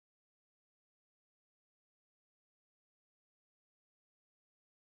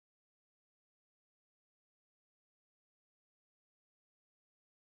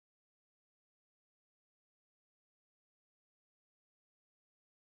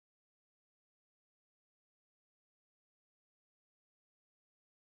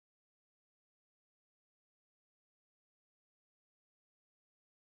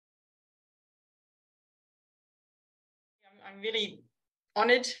I'm really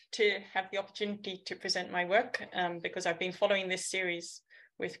honored to have the opportunity to present my work because I've been following this series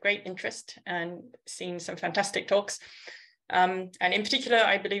with great interest and seen some fantastic talks. And in particular,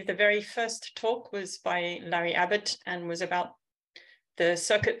 I believe the very first talk was by Larry Abbott and was about the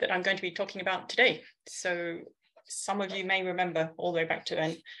circuit that I'm going to be talking about today. So some of you may remember all the way back to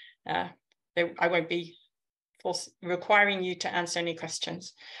then. I won't be requiring you to answer any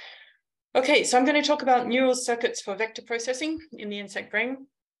questions. Okay, so I'm going to talk about neural circuits for vector processing in the insect brain.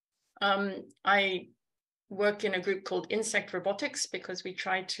 I work in a group called Insect Robotics because we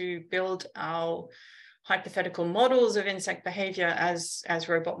try to build our hypothetical models of insect behavior as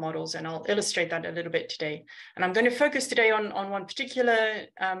robot models, and I'll illustrate that a little bit today. And I'm going to focus today on one particular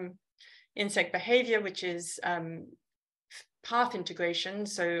insect behavior, which is path integration.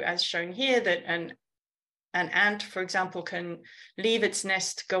 So as shown here, that an ant, for example, can leave its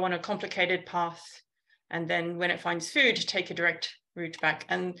nest, go on a complicated path, and then when it finds food, take a direct route back.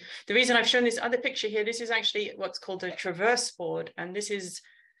 And the reason I've shown this other picture here, this is actually what's called a traverse board. And this is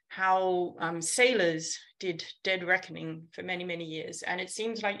how sailors did dead reckoning for many, many years. And it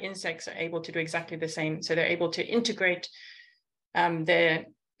seems like insects are able to do exactly the same. So they're able to integrate their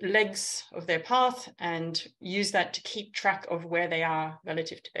legs of their path and use that to keep track of where they are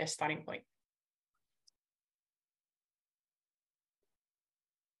relative to their starting point.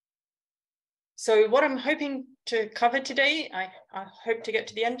 So what I'm hoping to cover today, I hope to get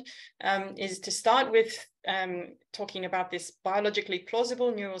to the end, is to start with talking about this biologically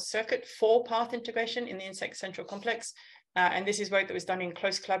plausible neural circuit for path integration in the insect central complex. And this is work that was done in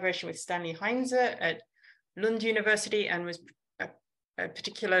close collaboration with Stanley Heinze at Lund University, and was a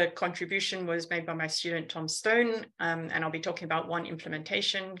particular contribution was made by my student, Tom Stone. And I'll be talking about one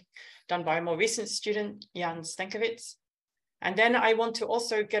implementation done by a more recent student, Jan Stenkiewicz. And then I want to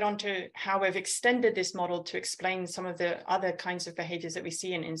also get onto how we've extended this model to explain some of the other kinds of behaviors that we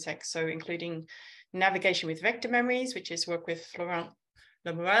see in insects. So including navigation with vector memories, which is work with Florent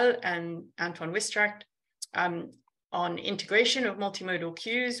Lemuel and Antoine Wistracht, on integration of multimodal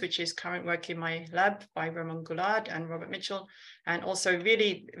cues, which is current work in my lab by Romain Goulard and Robert Mitchell, and also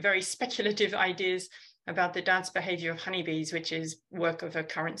really very speculative ideas about the dance behavior of honeybees, which is work of a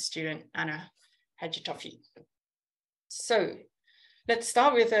current student, Anna Hadjitoffi. So let's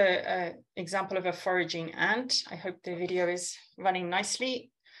start with an example of a foraging ant. I hope the video is running nicely.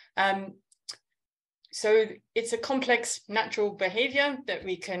 So it's a complex natural behavior that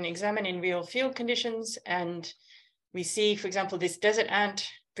we can examine in real field conditions. And we see, for example, this desert ant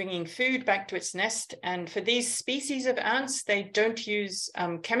bringing food back to its nest. And for these species of ants, they don't use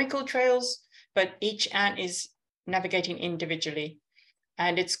chemical trails, but each ant is navigating individually.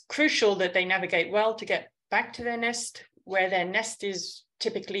 And it's crucial that they navigate well to get back to their nest, where their nest is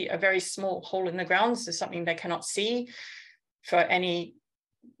typically a very small hole in the ground, so something they cannot see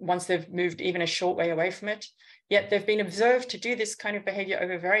once they've moved even a short way away from it. Yet they've been observed to do this kind of behavior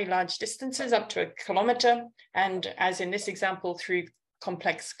over very large distances, up to 1 kilometer, and as in this example, through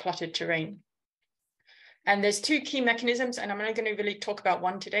complex cluttered terrain. And there's two key mechanisms, and I'm only going to really talk about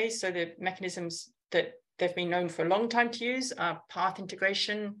one today. So the mechanisms that they've been known for a long time to use are path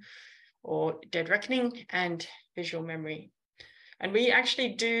integration, or dead reckoning, and visual memory. And we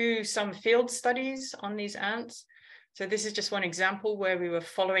actually do some field studies on these ants. So this is just one example where we were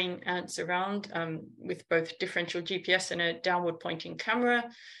following ants around with both differential GPS and a downward pointing camera.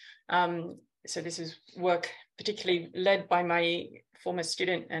 So this is work particularly led by my former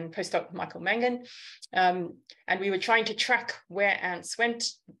student and postdoc Michael Mangan. And we were trying to track where ants went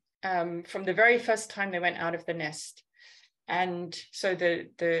from the very first time they went out of the nest. And so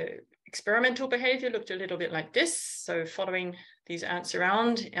the experimental behavior looked a little bit like this. So following these ants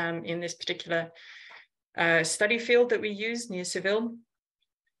around in this particular study field that we use near Sevilla.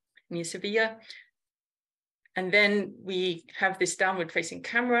 And then we have this downward facing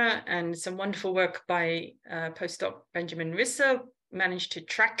camera, and some wonderful work by postdoc Benjamin Risser managed to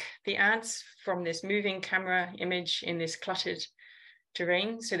track the ants from this moving camera image in this cluttered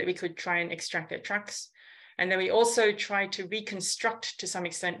terrain so that we could try and extract their tracks. And then we also try to reconstruct to some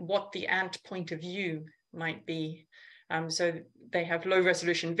extent what the ant point of view might be. So they have low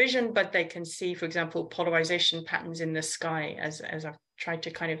resolution vision, but they can see, for example, polarization patterns in the sky, as I've tried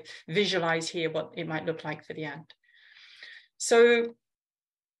to kind of visualize here what it might look like for the ant. So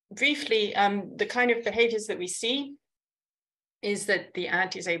briefly, the kind of behaviors that we see is that the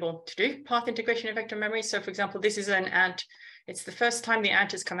ant is able to do path integration and vector memory. So for example, this is an ant. It's the first time the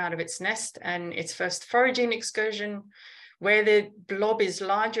ant has come out of its nest and its first foraging excursion. Where the blob is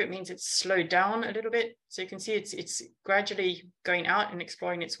larger, it means it's slowed down a little bit. So you can see it's gradually going out and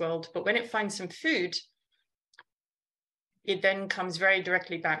exploring its world. But when it finds some food, it then comes very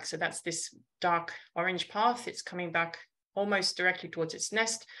directly back. So that's this dark orange path. It's coming back almost directly towards its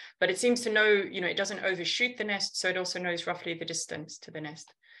nest, but it seems to know, it doesn't overshoot the nest, so it also knows roughly the distance to the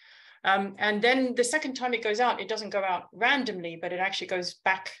nest. And then the second time it goes out, it doesn't go out randomly, but it actually goes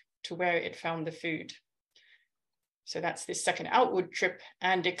back to where it found the food. So that's this second outward trip,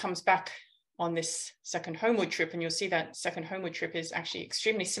 and it comes back on this second homeward trip, and you'll see that second homeward trip is actually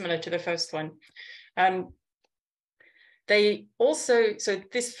extremely similar to the first one. So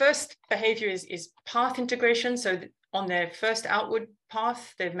this first behavior is path integration. So on their first outward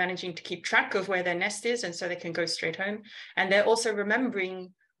path, they're managing to keep track of where their nest is, and so they can go straight home. And they're also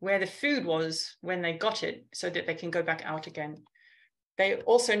remembering where the food was when they got it, so that they can go back out again. They're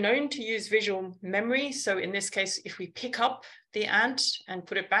also known to use visual memory. So in this case, if we pick up the ant and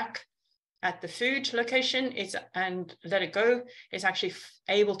put it back at the food location and let it go, it's actually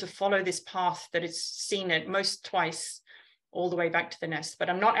able to follow this path that it's seen at most twice all the way back to the nest. But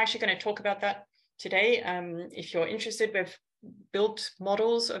I'm not actually going to talk about that today. If you're interested, we've built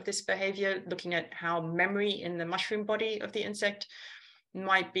models of this behavior, looking at how memory in the mushroom body of the insect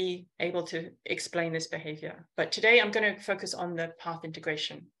might be able to explain this behavior. But today I'm going to focus on the path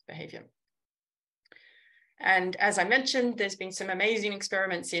integration behavior. And as I mentioned, there's been some amazing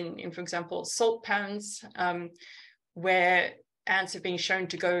experiments in for example, salt pans, where ants have been shown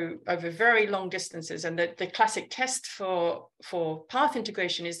to go over very long distances. And the classic test for path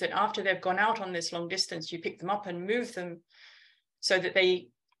integration is that after they've gone out on this long distance, you pick them up and move them so that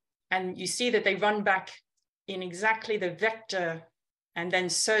you see that they run back in exactly the vector and then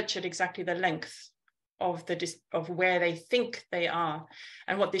search at exactly the length of where they think they are.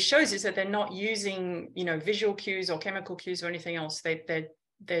 And what this shows is that they're not using, visual cues or chemical cues or anything else.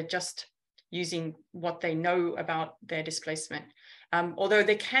 They're just using what they know about their displacement. Although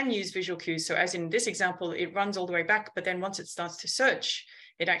they can use visual cues. So as in this example, it runs all the way back, but then once it starts to search,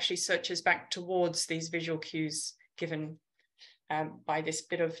 it actually searches back towards these visual cues given by this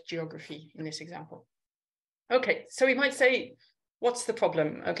bit of geography in this example. Okay, so we might say, what's the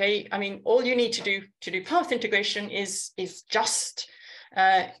problem? Okay, I mean, all you need to do path integration is just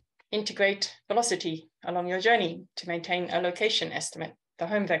integrate velocity along your journey to maintain a location estimate, the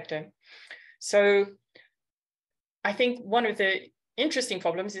home vector. So I think one of the interesting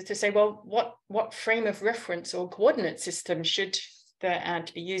problems is to say, well, what frame of reference or coordinate system should the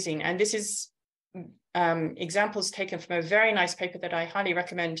ant be using? And this is examples taken from a very nice paper that I highly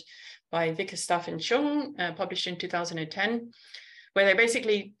recommend by Vreeswijk and Chung, published in 2010, where they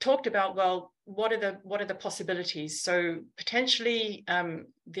basically talked about, well, what are the possibilities? So potentially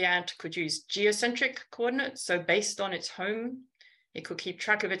the ant could use geocentric coordinates. So based on its home, it could keep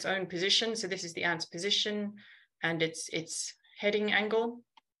track of its own position. So this is the ant's position and its heading angle.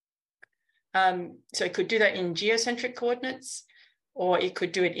 So it could do that in geocentric coordinates, or it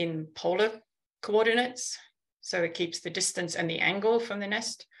could do it in polar coordinates. So it keeps the distance and the angle from the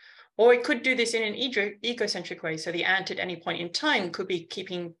nest. Or it could do this in an egocentric way. So the ant at any point in time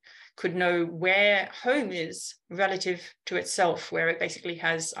could know where home is relative to itself, where it basically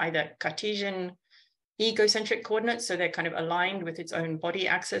has either Cartesian egocentric coordinates, so they're kind of aligned with its own body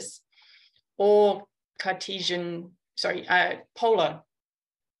axis, or polar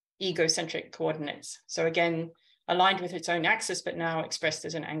egocentric coordinates. So again, aligned with its own axis, but now expressed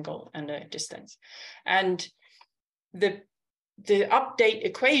as an angle and a distance. And the update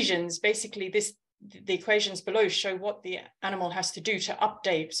equations, basically the equations below show what the animal has to do to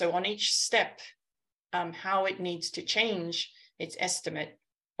update. So on each step, how it needs to change its estimate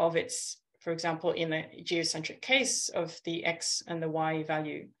of its, for example, in the geocentric case, of the X and the Y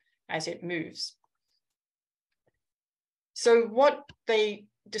value as it moves. So what they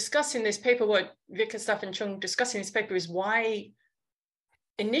discuss in this paper, what Vreeswijk and Chung discuss in this paper, is why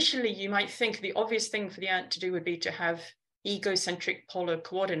initially you might think the obvious thing for the ant to do would be to have egocentric polar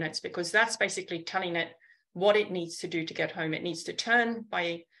coordinates, because that's basically telling it what it needs to do to get home. It needs to turn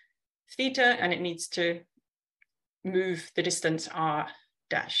by theta, and it needs to move the distance r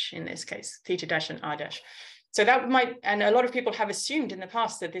dash, in this case, theta dash and r dash. So that might, and a lot of people have assumed in the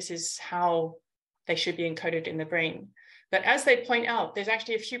past that this is how they should be encoded in the brain. But as they point out, there's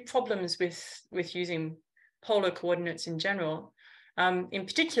actually a few problems with using polar coordinates in general. In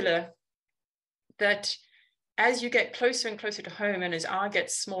particular, that as you get closer and closer to home, and as r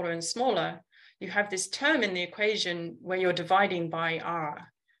gets smaller and smaller, you have this term in the equation where you're dividing by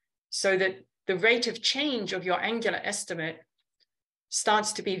r, so that the rate of change of your angular estimate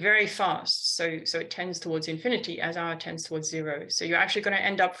starts to be very fast. So it tends towards infinity as r tends towards 0. So you're actually going to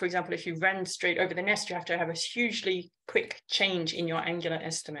end up, for example, if you ran straight over the nest, you have to have a hugely quick change in your angular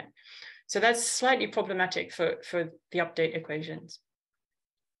estimate. So that's slightly problematic for the update equations.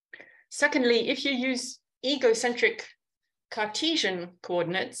 Secondly, if you use egocentric Cartesian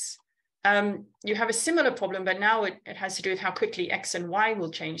coordinates, you have a similar problem, but now it has to do with how quickly X and Y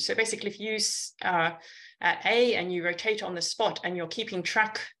will change. So basically, if you use at A and you rotate on the spot and you're keeping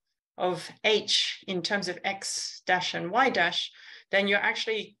track of H in terms of X dash and Y dash, then you're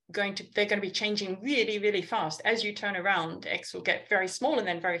actually they're going to be changing really, really fast. As you turn around, X will get very small and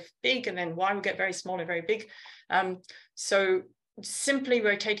then very big, and then Y will get very small and very big. So simply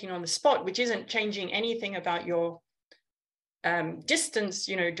rotating on the spot, which isn't changing anything about your distance,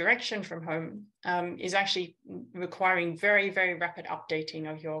 direction from home, is actually requiring very, very rapid updating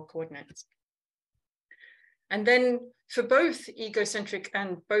of your coordinates. And then for both egocentric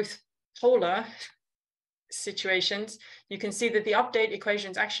and both polar situations, you can see that the update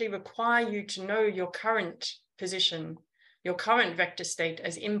equations actually require you to know your current position, your current vector state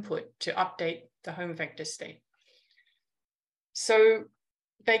as input to update the home vector state. So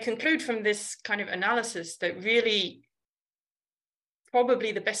they conclude from this kind of analysis that really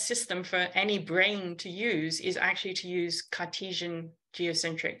probably the best system for any brain to use is actually to use Cartesian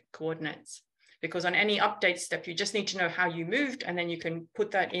geocentric coordinates, because on any update step, you just need to know how you moved, and then you can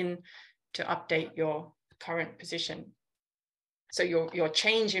put that in to update your current position. So your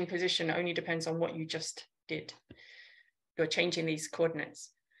change in position only depends on what you just did. You're changing these coordinates.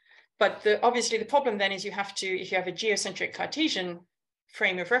 But obviously the problem then is you have to, if you have a geocentric Cartesian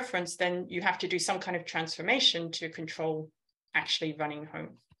frame of reference, then you have to do some kind of transformation to control actually running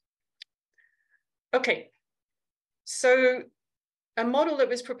home. Okay, so a model that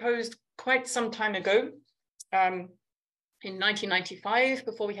was proposed quite some time ago, in 1995,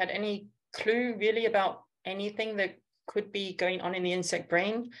 before we had any clue really about anything that could be going on in the insect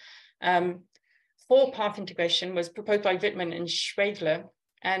brain, for path integration was proposed by Wittmann and Schwegler.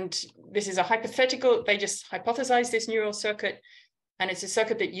 And this is a hypothetical, they just hypothesized this neural circuit, and it's a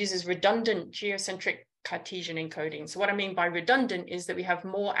circuit that uses redundant geocentric Cartesian encoding. So what I mean by redundant is that we have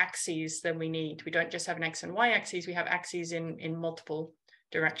more axes than we need. We don't just have an X and Y axes, we have axes in multiple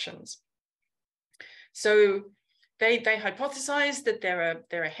directions. So they hypothesized that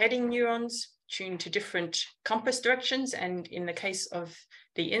there are heading neurons tuned to different compass directions. And in the case of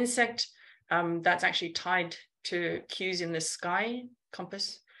the insect, that's actually tied to cues in the sky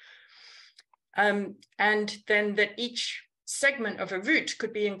compass. And then that each segment of a route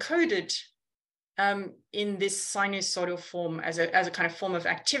could be encoded in this sinusoidal form as a kind of form of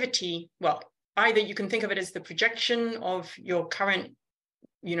activity. Well, either you can think of it as the projection of your current,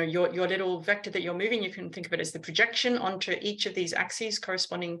 your little vector that you're moving, you can think of it as the projection onto each of these axes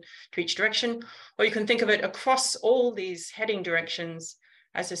corresponding to each direction, or you can think of it across all these heading directions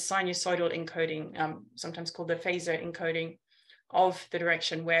as a sinusoidal encoding, sometimes called the phasor encoding of the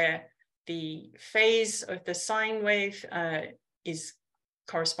direction, where the phase of the sine wave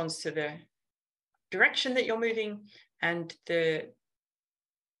corresponds to the direction that you're moving, and the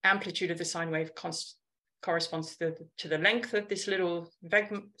amplitude of the sine wave corresponds to the length of this little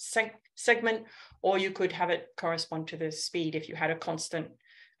segment, or you could have it correspond to the speed if you had a constant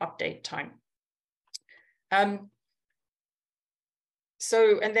update time. And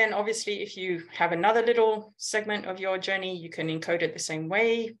then obviously, if you have another little segment of your journey, you can encode it the same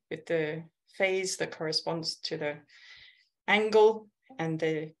way with the phase that corresponds to the angle and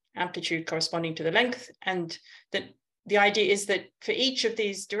the amplitude corresponding to the length. And the idea is that for each of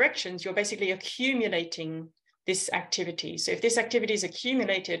these directions, you're basically accumulating this activity. So if this activity is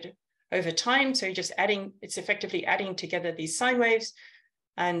accumulated over time, so you're just it's effectively adding together these sine waves,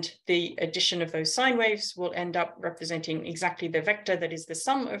 and the addition of those sine waves will end up representing exactly the vector that is the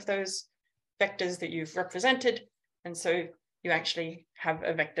sum of those vectors that you've represented. And so you actually have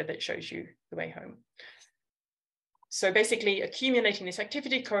a vector that shows you the way home. So basically accumulating this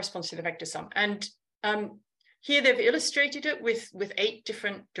activity corresponds to the vector sum. And here they've illustrated it with 8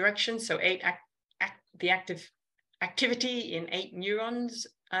 different directions. So the active activity in 8 neurons.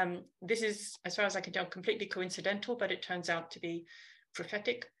 This is, as far as I can tell, completely coincidental, but it turns out to be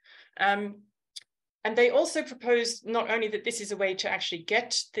prophetic. And they also proposed not only that this is a way to actually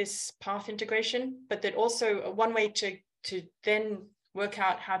get this path integration, but that also one way to then work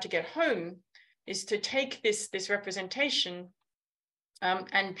out how to get home is to take this representation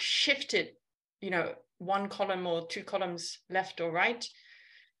and shift it, 1 column or 2 columns left or right,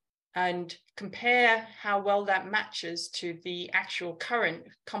 and compare how well that matches to the actual current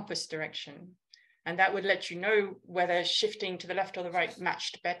compass direction. And that would let you know whether shifting to the left or the right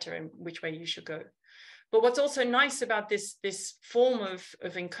matched better and which way you should go. But what's also nice about this form of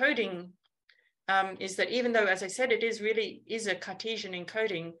encoding is that even though, as I said, it is a Cartesian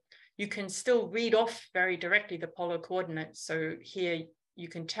encoding, you can still read off very directly the polar coordinates. So here you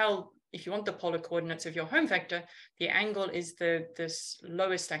can tell, if you want the polar coordinates of your home vector, the angle is this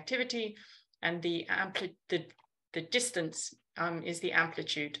lowest activity, and the distance is the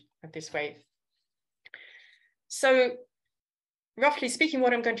amplitude of this wave. So roughly speaking,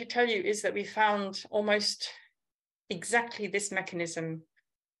 what I'm going to tell you is that we found almost exactly this mechanism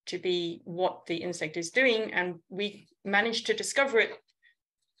to be what the insect is doing, and we managed to discover it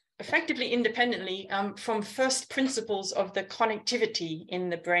effectively independently from first principles of the connectivity in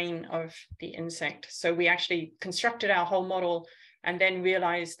the brain of the insect. So we actually constructed our whole model and then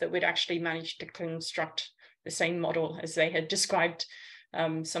realized that we'd actually managed to construct the same model as they had described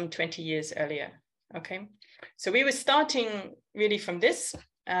some 20 years earlier. Okay, so we were starting really from this.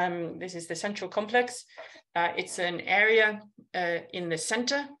 This is the central complex. It's an area in the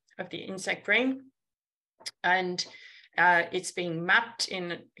center of the insect brain, and it's being mapped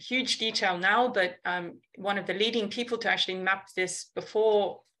in huge detail now, but one of the leading people to actually map this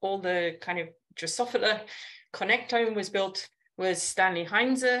before all the kind of Drosophila connectome was built was Stanley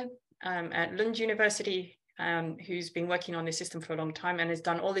Heinze at Lund University, who's been working on this system for a long time and has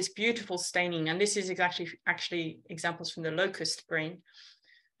done all this beautiful staining. And this is actually examples from the locust brain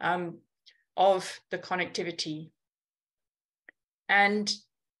of the connectivity. And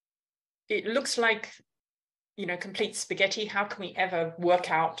it looks like, you know, complete spaghetti. How can we ever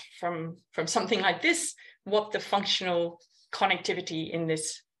work out from something like this what the functional connectivity in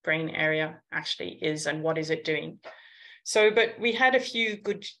this brain area actually is and what is it doing? So, but we had a few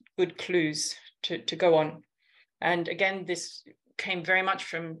good clues to go on. And again, this came very much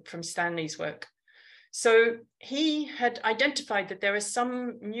from Stanley's work. So he had identified that there are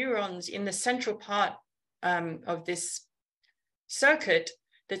some neurons in the central part of this circuit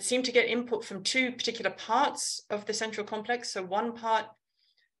that seem to get input from two particular parts of the central complex. So one part,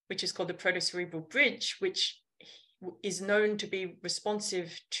 which is called the protocerebral bridge, which is known to be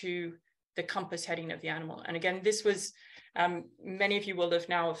responsive to the compass heading of the animal. And again, this was, many of you will have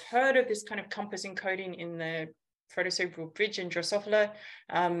now heard of this kind of compass encoding in the protocerebral bridge in Drosophila.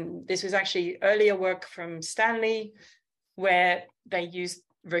 This was actually earlier work from Stanley, where they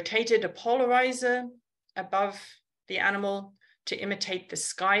rotated a polarizer above the animal to imitate the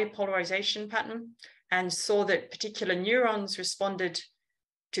sky polarization pattern, and saw that particular neurons responded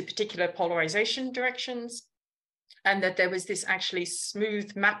to particular polarization directions, and that there was this actually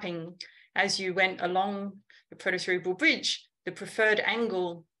smooth mapping as you went along the protocerebral bridge. The preferred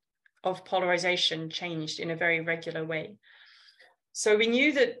angle of polarization changed in a very regular way. So we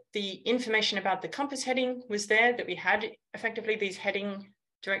knew that the information about the compass heading was there, that we had effectively these heading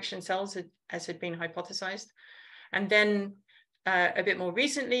direction cells as had been hypothesized. And then a bit more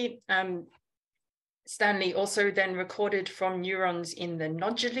recently, Stanley also then recorded from neurons in the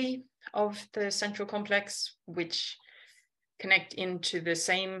nodulae of the central complex, which connect into the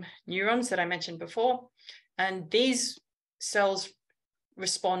same neurons that I mentioned before. And these cells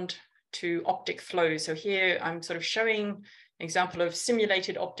respond to optic flow. So here I'm sort of showing an example of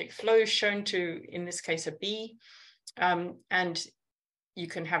simulated optic flow shown to, in this case, a bee. And you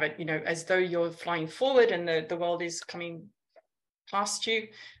can have it, you know, as though you're flying forward and the world is coming past you,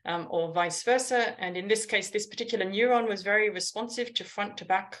 or vice versa. And in this case, this particular neuron was very responsive to front to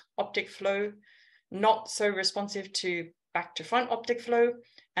back optic flow, not so responsive to back to front optic flow,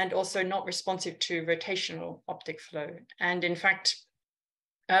 and also not responsive to rotational optic flow. And in fact,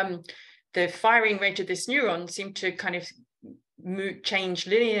 the firing rate of this neuron seemed to kind of change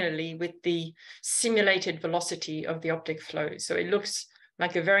linearly with the simulated velocity of the optic flow. So it looks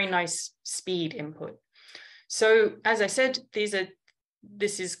like a very nice speed input. So as I said,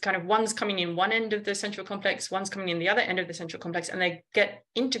 this is kind of, one's coming in one end of the central complex, one's coming in the other end of the central complex, and they get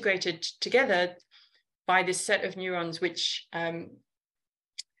integrated together by this set of neurons which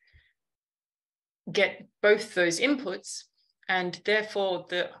get both those inputs. And therefore,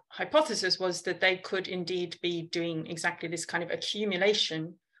 the hypothesis was that they could indeed be doing exactly this kind of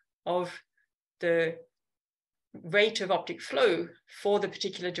accumulation of the rate of optic flow for the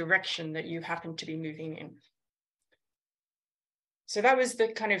particular direction that you happen to be moving in. So that was the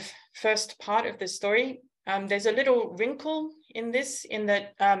kind of first part of the story. There's a little wrinkle in this, in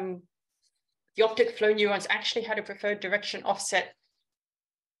that the optic flow neurons actually had a preferred direction offset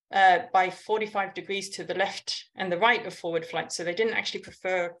by 45 degrees to the left and the right of forward flight. So they didn't actually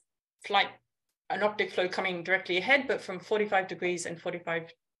prefer flight, an optic flow coming directly ahead, but from 45 degrees and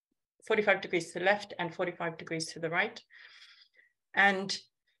 45 degrees to the left and 45 degrees to the right. And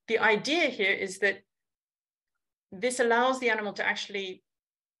the idea here is that this allows the animal to actually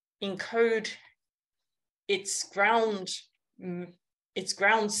encode its ground its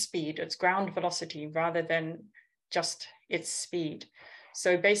ground speed, its ground velocity, rather than just its speed.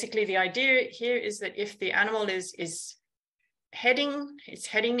 So basically the idea here is that if the animal is heading, its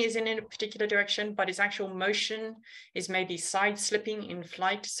heading is in a particular direction, but its actual motion is maybe side slipping in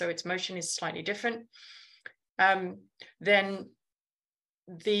flight, so its motion is slightly different, then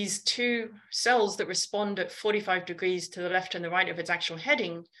these two cells that respond at 45 degrees to the left and the right of its actual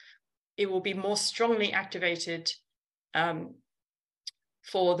heading, it will be more strongly activated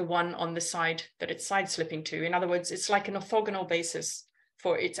for the one on the side that it's side slipping to. In other words, it's like an orthogonal basis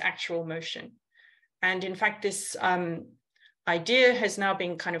for its actual motion. And in fact, this idea has now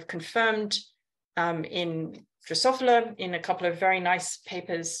been kind of confirmed in Drosophila in a couple of very nice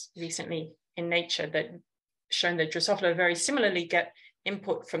papers recently in Nature that shown that Drosophila very similarly get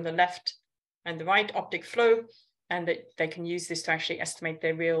input from the left and the right optic flow, and that they can use this to actually estimate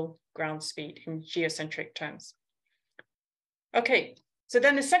their real ground speed in geocentric terms. Okay, so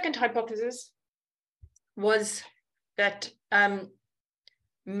then the second hypothesis was that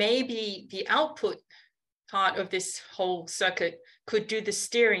maybe the output part of this whole circuit could do the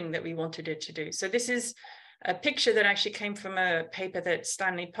steering that we wanted it to do. So this is a picture that actually came from a paper that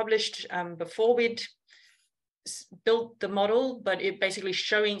Stanley published before we'd built the model, but it basically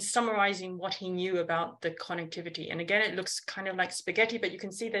summarizing what he knew about the connectivity. And again, it looks kind of like spaghetti, but you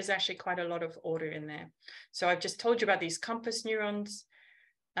can see there's actually quite a lot of order in there. So I've just told you about these compass neurons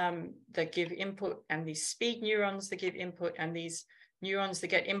that give input, and these speed neurons that give input, and these neurons that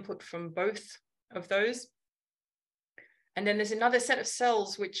get input from both of those. And then there's another set of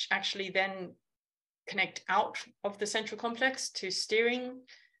cells which actually then connect out of the central complex to steering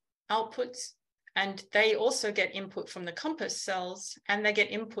outputs. And they also get input from the compass cells, and they get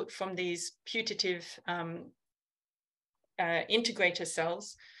input from these putative integrator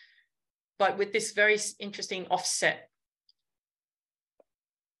cells, but with this very interesting offset.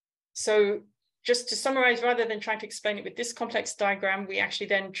 So just to summarize, rather than trying to explain it with this complex diagram, we actually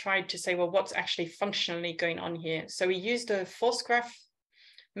then tried to say, well, what's actually functionally going on here? So we used a force graph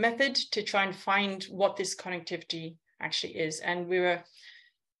method to try and find what this connectivity actually is. And we were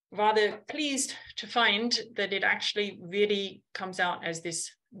rather pleased to find that it actually really comes out as this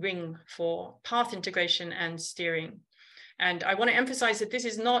ring for path integration and steering. And I want to emphasize that this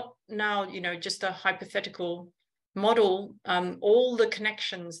is not now, just a hypothetical model. All the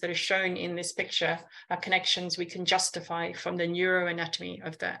connections that are shown in this picture are connections we can justify from the neuroanatomy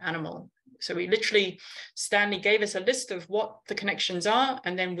of the animal. So we literally, Stanley gave us a list of what the connections are,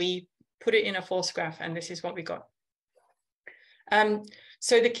 and then we put it in a force graph, and this is what we got.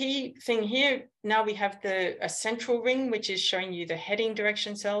 So the key thing here, now we have a central ring, which is showing you the heading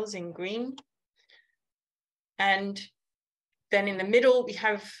direction cells in green. And then in the middle, we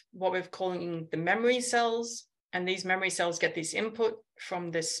have what we're calling the memory cells. And these memory cells get this input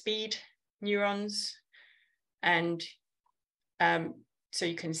from the speed neurons. And so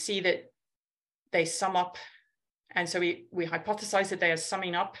you can see that they sum up. And so we hypothesize that they are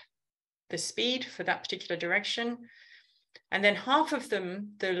summing up the speed for that particular direction. And then half of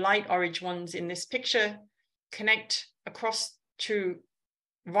them, the light orange ones in this picture, connect across to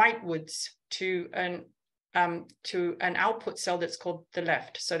rightwards to an output cell that's called the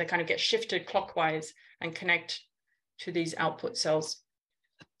left. So they kind of get shifted clockwise and connect to these output cells.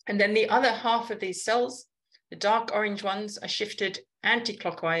 And then the other half of these cells, the dark orange ones, are shifted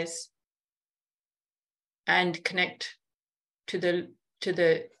anti-clockwise and connect to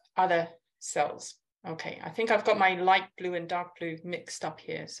the other cells. Okay, I think I've got my light blue and dark blue mixed up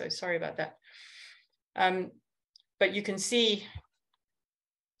here, so sorry about that. But you can see,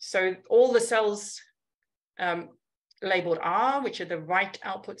 so all the cells labeled R, which are the right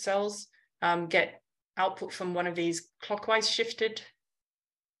output cells, get output from one of these clockwise shifted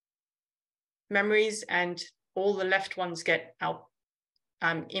memories, and all the left ones get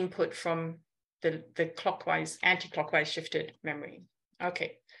input from the clockwise, anti-clockwise shifted memory.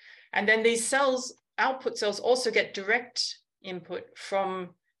 Okay, and then these cells, output cells, also get direct input from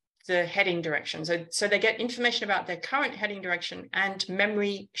the heading direction. So they get information about their current heading direction and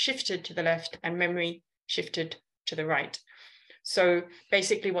memory shifted to the left and memory shifted to the right. So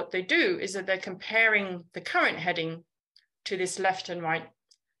basically what they do is that they're comparing the current heading to this left and right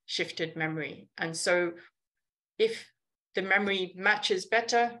shifted memory. And so if the memory matches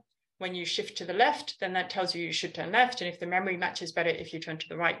better when you shift to the left, then that tells you should turn left. And if the memory matches better, if you turn to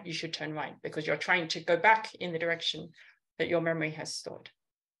the right, you should turn right, because you're trying to go back in the direction that your memory has stored.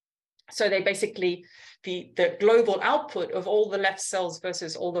 So they basically, the global output of all the left cells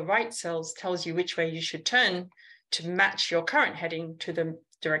versus all the right cells tells you which way you should turn to match your current heading to the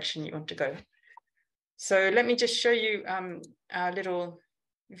direction you want to go. So let me just show you a little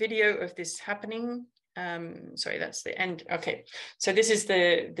video of this happening. Sorry, that's the end. Okay, so this is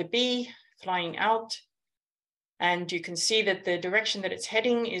the bee flying out. And you can see that the direction that it's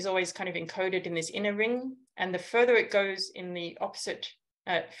heading is always kind of encoded in this inner ring. And the further it goes in the opposite,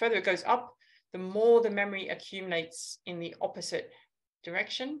 further it goes up, the more the memory accumulates in the opposite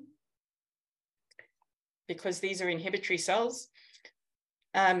direction, because these are inhibitory cells.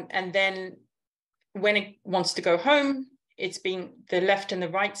 And then when it wants to go home, the left and the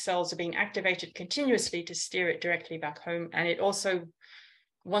right cells are being activated continuously to steer it directly back home. And it also,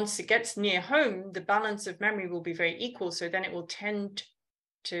 once it gets near home, the balance of memory will be very equal. So then it will tend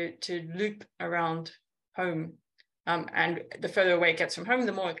to loop around home. And the further away it gets from home,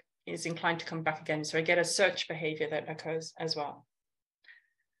 the more it is inclined to come back again. So I get a search behavior that occurs as well.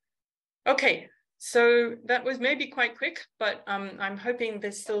 Okay, so that was maybe quite quick, but I'm hoping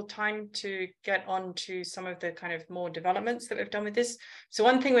there's still time to get on to some of the kind of more developments that we've done with this. So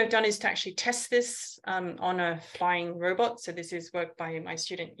one thing we've done is to actually test this on a flying robot. So this is work by my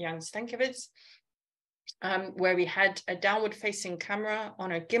student, Jan Stankiewicz, where we had a downward facing camera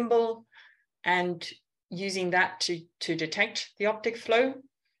on a gimbal and using that to detect the optic flow.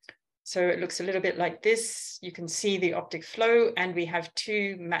 So it looks a little bit like this. You can see the optic flow, and we have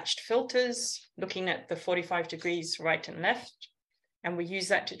two matched filters looking at the 45 degrees right and left. And we use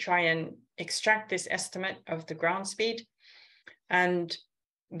that to try and extract this estimate of the ground speed. And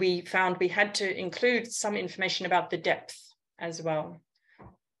we found we had to include some information about the depth as well.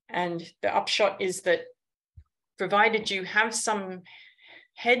 And the upshot is that provided you have some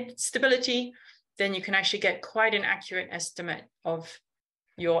head stability, then you can actually get quite an accurate estimate of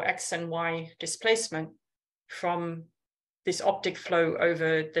your X and Y displacement from this optic flow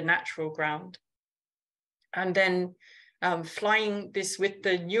over the natural ground. And then flying this with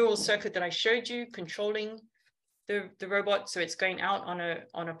the neural circuit that I showed you, controlling the robot. So it's going out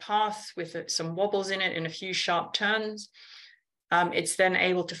on a path with some wobbles in it and a few sharp turns. It's then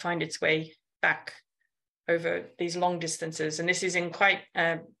able to find its way back over these long distances. And this is in quite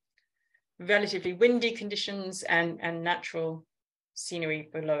relatively windy conditions and natural scenery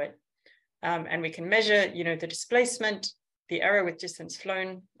below it. And we can measure, the displacement, the error with distance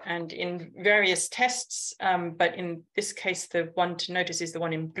flown, and in various tests, but in this case, the one to notice is the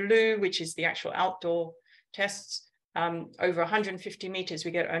one in blue, which is the actual outdoor tests. Over 150 meters,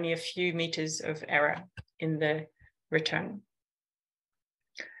 we get only a few meters of error in the return.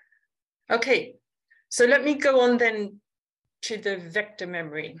 Okay, so let me go on then to the vector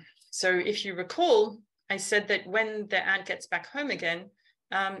memory. So if you recall, I said that when the ant gets back home again,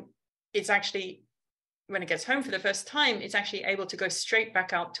 it's actually, when it gets home for the first time, it's actually able to go straight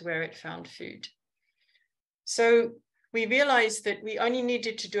back out to where it found food. So we realized that we only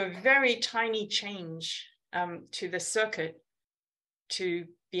needed to do a very tiny change to the circuit to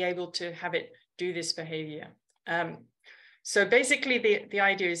be able to have it do this behavior. So basically the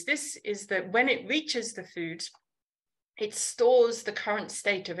idea is that when it reaches the food, it stores the current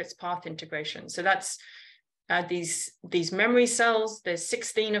state of its path integration. So that's these memory cells. There's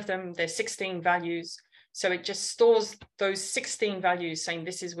 16 of them. There's 16 values. So it just stores those 16 values saying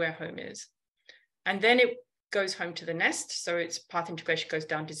this is where home is. And then it goes home to the nest. So its path integration goes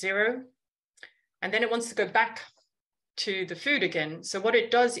down to 0. And then it wants to go back to the food again. So what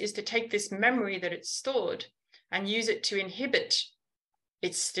it does is to take this memory that it's stored and use it to inhibit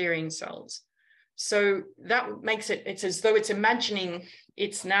its steering cells. So that makes it's as though it's imagining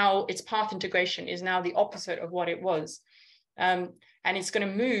its path integration is now the opposite of what it was. And it's going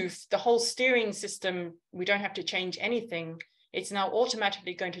to move the whole steering system. We don't have to change anything. It's now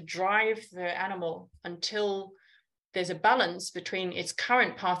automatically going to drive the animal until there's a balance between its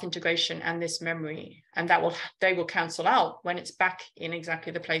current path integration and this memory. And they will cancel out when it's back in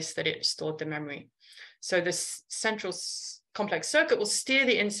exactly the place that it stored the memory. So this central complex circuit will steer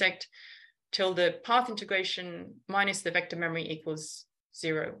the insect till the path integration minus the vector memory equals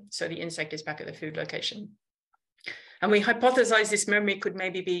 0. So the insect is back at the food location. And we hypothesize this memory could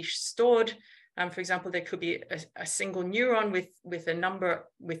maybe be stored. For example, there could be a single neuron with a number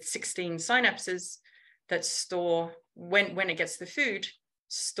with 16 synapses that store, when it gets the food,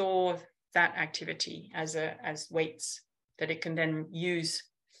 store that activity as weights that it can then use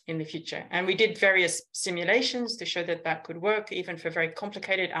in the future. And we did various simulations to show that that could work even for very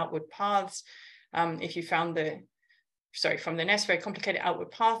complicated outward paths. If you found from the nest, very complicated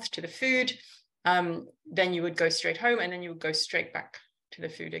outward path to the food, then you would go straight home and then you would go straight back to the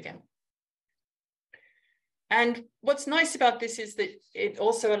food again. And what's nice about this is that it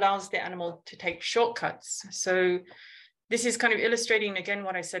also allows the animal to take shortcuts. So this is kind of illustrating again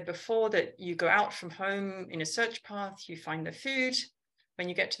what I said before, that you go out from home in a search path, you find the food. When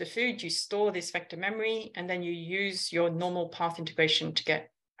you get to the food, you store this vector memory, and then you use your normal path integration to get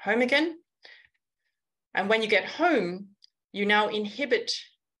home again. And when you get home, you now inhibit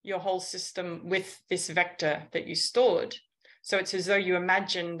your whole system with this vector that you stored. So it's as though you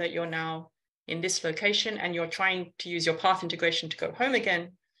imagine that you're now in this location and you're trying to use your path integration to go home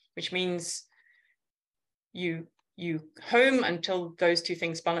again, which means you home until those two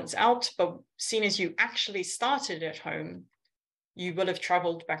things balance out. But seen as you actually started at home, you will have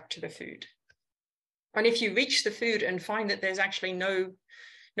traveled back to the food. And if you reach the food and find that there's actually no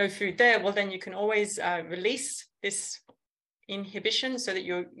food there, well, then you can always release this inhibition so that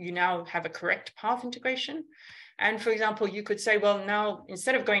you now have a correct path integration. And for example, you could say, well, now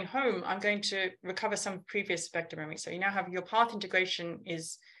instead of going home, I'm going to recover some previous vector memory. So you now have your path integration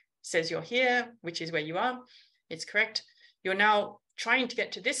says you're here, which is where you are. It's correct. You're now trying to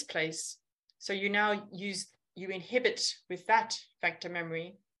get to this place. So you now you inhibit with that vector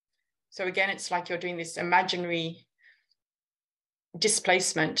memory. So again, it's like you're doing this imaginary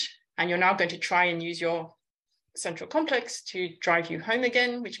displacement, and you're now going to try and use your central complex to drive you home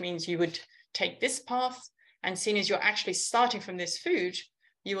again, which means you would take this path, and seen as you're actually starting from this food,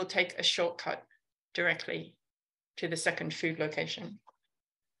 you will take a shortcut directly to the second food location.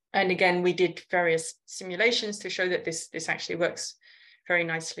 And again, we did various simulations to show that this actually works very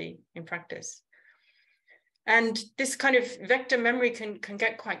nicely in practice. And this kind of vector memory can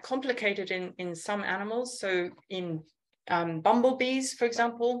get quite complicated in some animals. So in bumblebees, for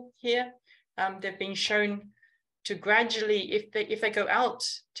example, here, they've been shown to gradually, if they go out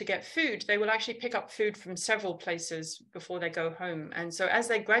to get food, they will actually pick up food from several places before they go home. And so as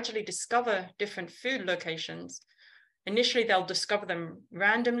they gradually discover different food locations, initially they'll discover them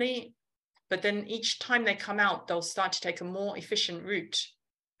randomly, but then each time they come out, they'll start to take a more efficient route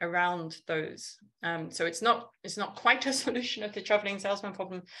around those. So it's not quite a solution of the traveling salesman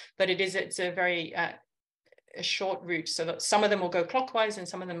problem, but it's a very a short route, so that some of them will go clockwise and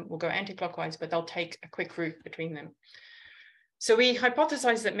some of them will go anti-clockwise, but they'll take a quick route between them. So we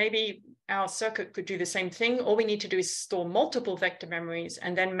hypothesized that maybe our circuit could do the same thing. All we need to do is store multiple vector memories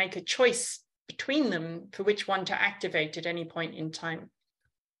and then make a choice between them for which one to activate at any point in time.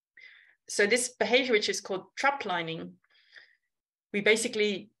 So this behavior, which is called trap lining, we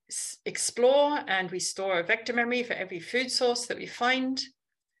basically explore and we store a vector memory for every food source that we find.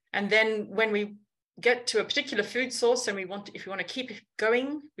 And then when we get to a particular food source and if we want to keep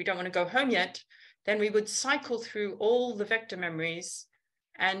going, we don't want to go home yet, then we would cycle through all the vector memories.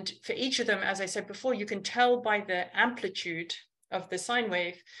 And for each of them, as I said before, you can tell by the amplitude of the sine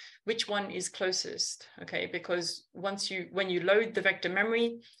wave which one is closest, okay? Because when you load the vector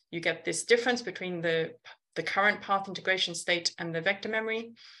memory, you get this difference between the current path integration state and the vector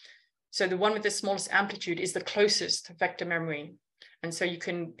memory. So the one with the smallest amplitude is the closest vector memory. And so you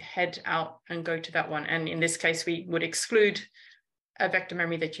can head out and go to that one. And in this case, we would exclude a vector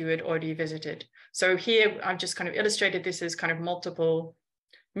memory that you had already visited. So here I've just kind of illustrated this as kind of multiple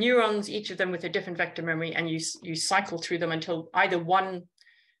neurons, each of them with a different vector memory, and you cycle through them until either one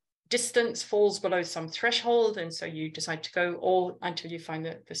distance falls below some threshold, and so you decide to go, or until you find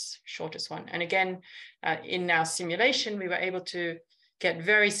this shortest one. And again, in our simulation, we were able to get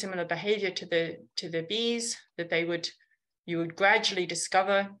very similar behavior to the bees, that you would gradually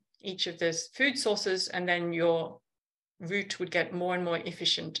discover each of those food sources, and then your route would get more and more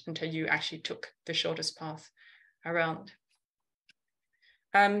efficient until you actually took the shortest path around.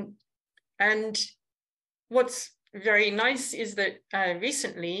 And what's very nice is that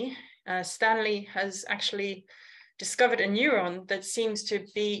recently, Stanley has actually discovered a neuron that seems to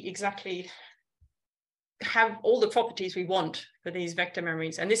be have all the properties we want for these vector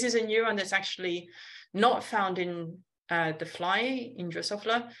memories. And this is a neuron that's actually not found in the fly, in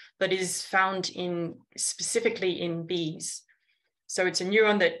Drosophila, but is found specifically in bees. So it's a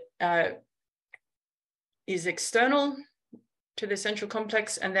neuron that is external to the central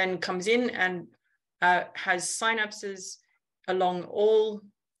complex and then comes in and has synapses along all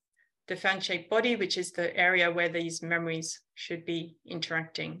the fan-shaped body, which is the area where these memories should be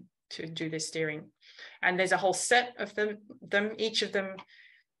interacting to do the steering. And there's a whole set of them, each of them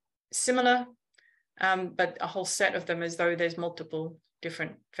similar, but a whole set of them as though there's multiple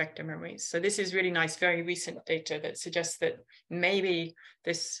different vector memories. So this is really nice, very recent data that suggests that maybe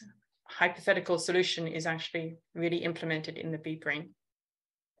this hypothetical solution is actually really implemented in the bee brain.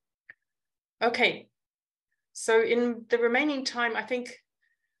 Okay, so in the remaining time, I think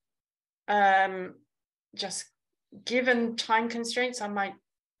just given time constraints, I might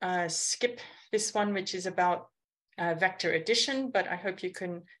skip this one, which is about vector addition, but I hope you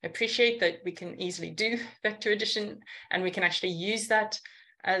can appreciate that we can easily do vector addition, and we can actually use that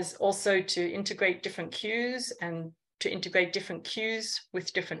as also to integrate different cues and to integrate different cues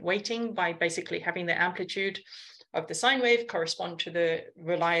with different weighting by basically having the amplitude of the sine wave correspond to the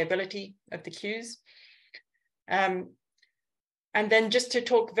reliability of the cues. And then just to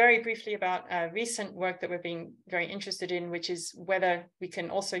talk very briefly about recent work that we've been very interested in, which is whether we can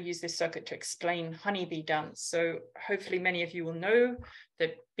also use this circuit to explain honeybee dance. So hopefully many of you will know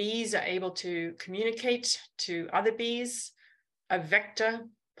that bees are able to communicate to other bees a vector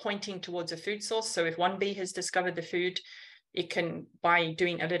pointing towards a food source. So if one bee has discovered the food, it can, by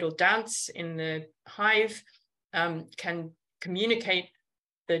doing a little dance in the hive, can communicate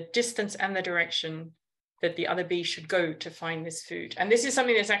the distance and the direction that the other bee should go to find this food. And this is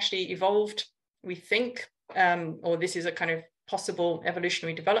something that's actually evolved, we think, or this is a kind of possible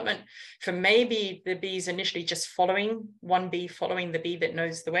evolutionary development from maybe the bees initially just following, one bee following the bee that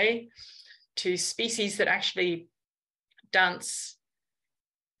knows the way, to species that actually dance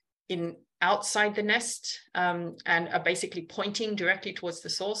in outside the nest and are basically pointing directly towards the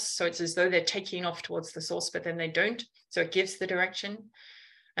source. So it's as though they're taking off towards the source, but then they don't. So it gives the direction.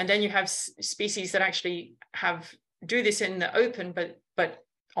 And then you have species that actually do this in the open, but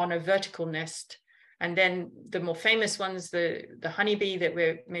on a vertical nest. And then the more famous ones, the honeybee that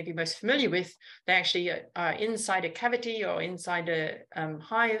we're maybe most familiar with, they actually are inside a cavity or inside a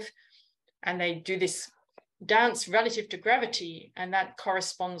hive, and they do this dance relative to gravity, and that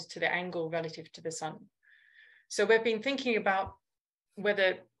corresponds to the angle relative to the sun. So we've been thinking about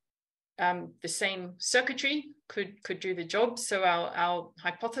whether the same circuitry could do the job. So our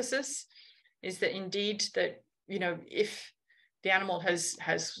hypothesis is that indeed that, you know, if the animal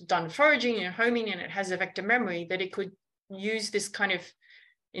has done foraging and homing and it has a vector memory, that it could use this kind of,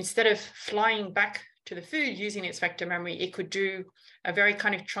 instead of flying back to the food using its vector memory, it could do a very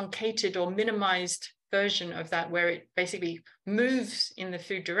kind of truncated or minimized version of that, where it basically moves in the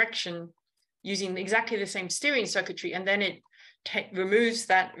food direction using exactly the same steering circuitry, and then it removes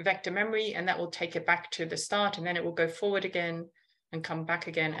that vector memory, and that will take it back to the start, and then it will go forward again and come back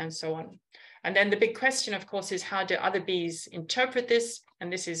again, and so on. And then the big question, of course, is how do other bees interpret this?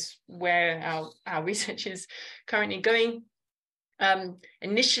 And this is where our research is currently going.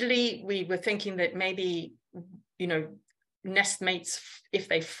 Initially, we were thinking that maybe, you know, nest mates, if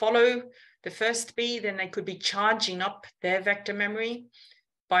they follow the first bee, then they could be charging up their vector memory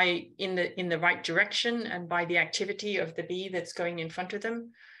by in the right direction and by the activity of the bee that's going in front of them.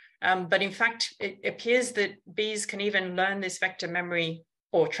 But in fact, it appears that bees can even learn this vector memory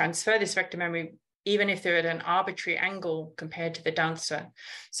or transfer this vector memory even if they're at an arbitrary angle compared to the dancer.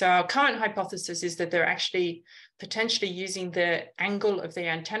 So our current hypothesis is that they're actually potentially using the angle of the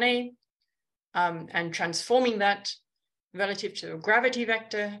antennae and transforming that relative to a gravity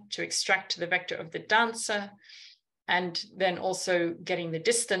vector to extract the vector of the dancer, and then also getting the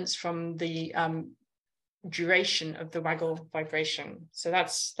distance from the duration of the waggle vibration. So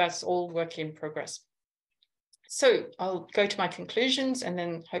that's all work in progress. So I'll go to my conclusions, and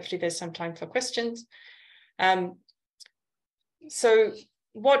then hopefully there's some time for questions. So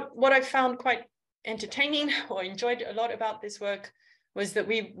what I found quite entertaining or enjoyed a lot about this work was that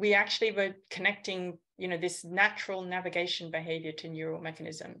we actually were connecting, you know, this natural navigation behavior to neural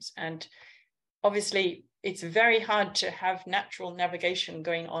mechanisms. And obviously it's very hard to have natural navigation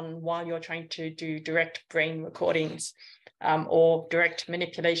going on while you're trying to do direct brain recordings or direct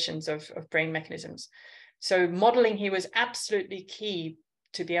manipulations of brain mechanisms. So modeling here was absolutely key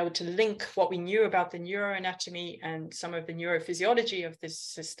to be able to link what we knew about the neuroanatomy and some of the neurophysiology of this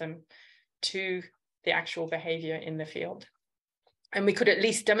system to the actual behavior in the field. And we could at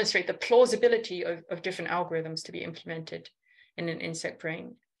least demonstrate the plausibility of different algorithms to be implemented in an insect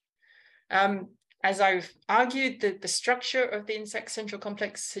brain. As I've argued, the structure of the insect central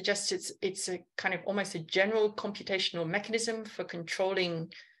complex suggests it's a kind of almost a general computational mechanism for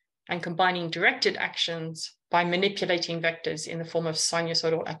controlling and combining directed actions by manipulating vectors in the form of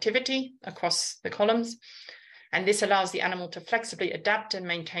sinusoidal activity across the columns. And this allows the animal to flexibly adapt and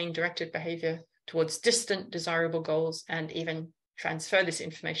maintain directed behavior towards distant desirable goals, and even transfer this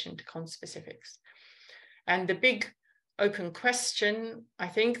information to conspecifics. And the big open question, I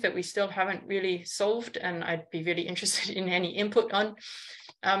think, that we still haven't really solved, and I'd be really interested in any input on,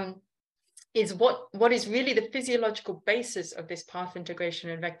 is what is really the physiological basis of this path integration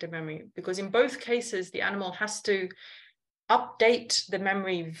and vector memory? Because in both cases, the animal has to update the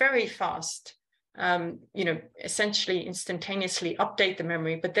memory very fast, you know, essentially instantaneously update the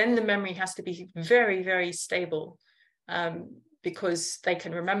memory, but then the memory has to be very, very stable because they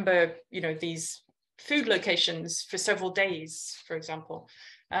can remember, you know, these food locations for several days, for example.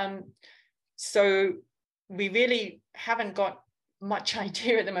 So we really haven't got much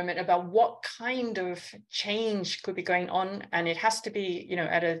idea at the moment about what kind of change could be going on. And it has to be, you know,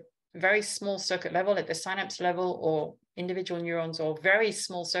 at a very small circuit level, at the synapse level, or individual neurons, or very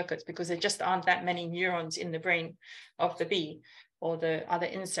small circuits, because there just aren't that many neurons in the brain of the bee or the other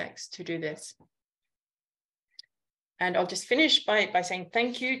insects to do this. And I'll just finish by saying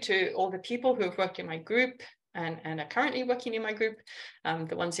thank you to all the people who have worked in my group and are currently working in my group,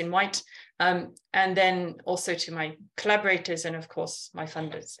 the ones in white, and then also to my collaborators and of course my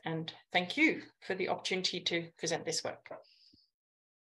funders. And thank you for the opportunity to present this work.